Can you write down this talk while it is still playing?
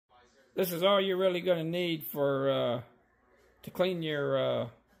This is all you're really going to need for to clean your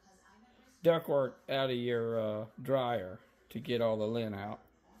ductwork out of your dryer to get all the lint out.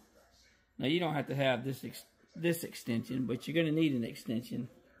 Now you don't have to have this extension, but you're going to need an extension.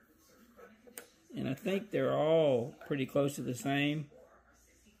 And I think they're all pretty close to the same.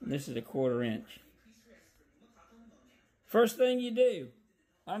 And this is a 1/4 inch. First thing you do,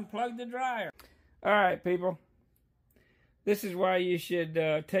 unplug the dryer. Alright people, this is why you should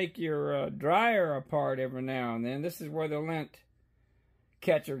take your dryer apart every now and then. This is where the lint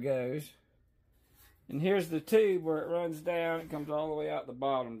catcher goes. And here's the tube where it runs down. It comes all the way out the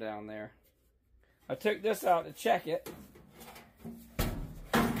bottom down there. I took this out to check it.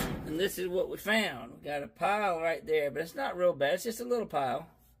 And this is what we found. We got a pile right there, but it's not real bad. It's just a little pile.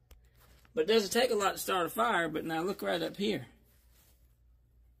 But it doesn't take a lot to start a fire. But now look right up here.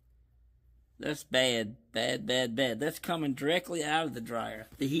 That's bad, bad, bad, bad. That's coming directly out of the dryer.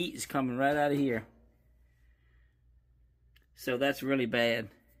 The heat is coming right out of here. So that's really bad.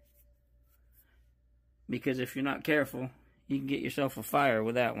 Because if you're not careful, you can get yourself a fire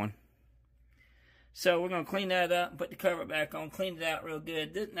with that one. So we're going to clean that up and put the cover back on. Clean it out real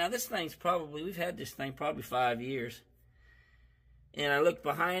good. Now this thing's probably, we've had this thing probably 5 years. And I looked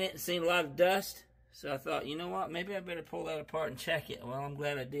behind it and seen a lot of dust. So I thought, you know what, maybe I better pull that apart and check it. Well, I'm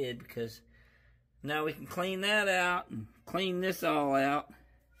glad I did, because now we can clean that out and clean this all out.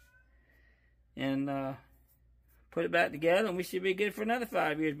 And put it back together, and we should be good for another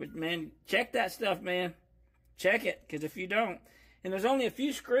 5 years. But man, check that stuff, man. Check it, because if you don't, and there's only a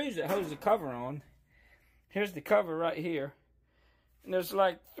few screws that holds the cover on. Here's the cover right here. And there's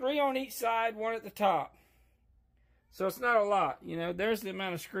like 3 on each side, 1 at the top. So it's not a lot, you know. There's the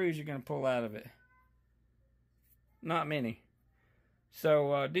amount of screws you're going to pull out of it. Not many.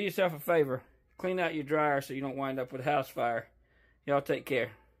 So do yourself a favor. Clean out your dryer so you don't wind up with a house fire. Y'all take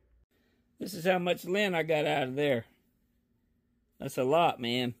care. This is how much lint I got out of there. That's a lot,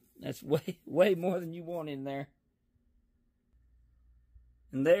 man. That's way more than you want in there.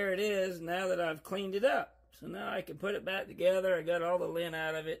 And there it is now that I've cleaned it up. So now I can put it back together. I got all the lint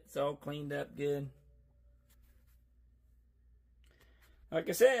out of it. It's all cleaned up good. Like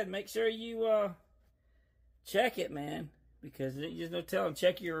I said, make sure you check it, man. Because there's no telling.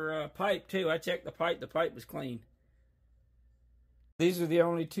 Check your pipe, too. I checked the pipe. The pipe was clean. These are the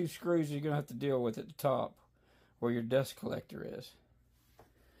only 2 screws you're going to have to deal with at the top, where your dust collector is.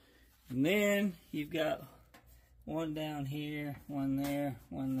 And then you've got 1 down here, 1 there,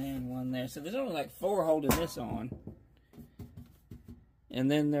 1 there, and 1 there. So there's only like 4 holding this on.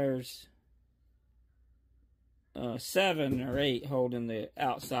 And then there's 7 or 8 holding the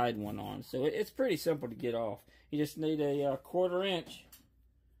outside one on. So it's pretty simple to get off. You just need a 1/4 inch.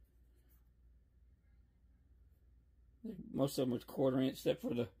 Most of them are 1/4 inch, except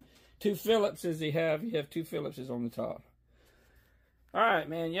for the 2 Phillipses you have. You have 2 Phillipses on the top. Alright,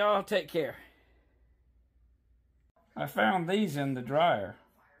 man. Y'all take care. I found these in the dryer.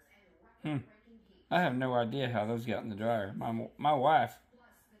 I have no idea how those got in the dryer. My wife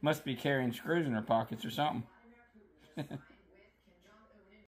must be carrying screws in her pockets or something.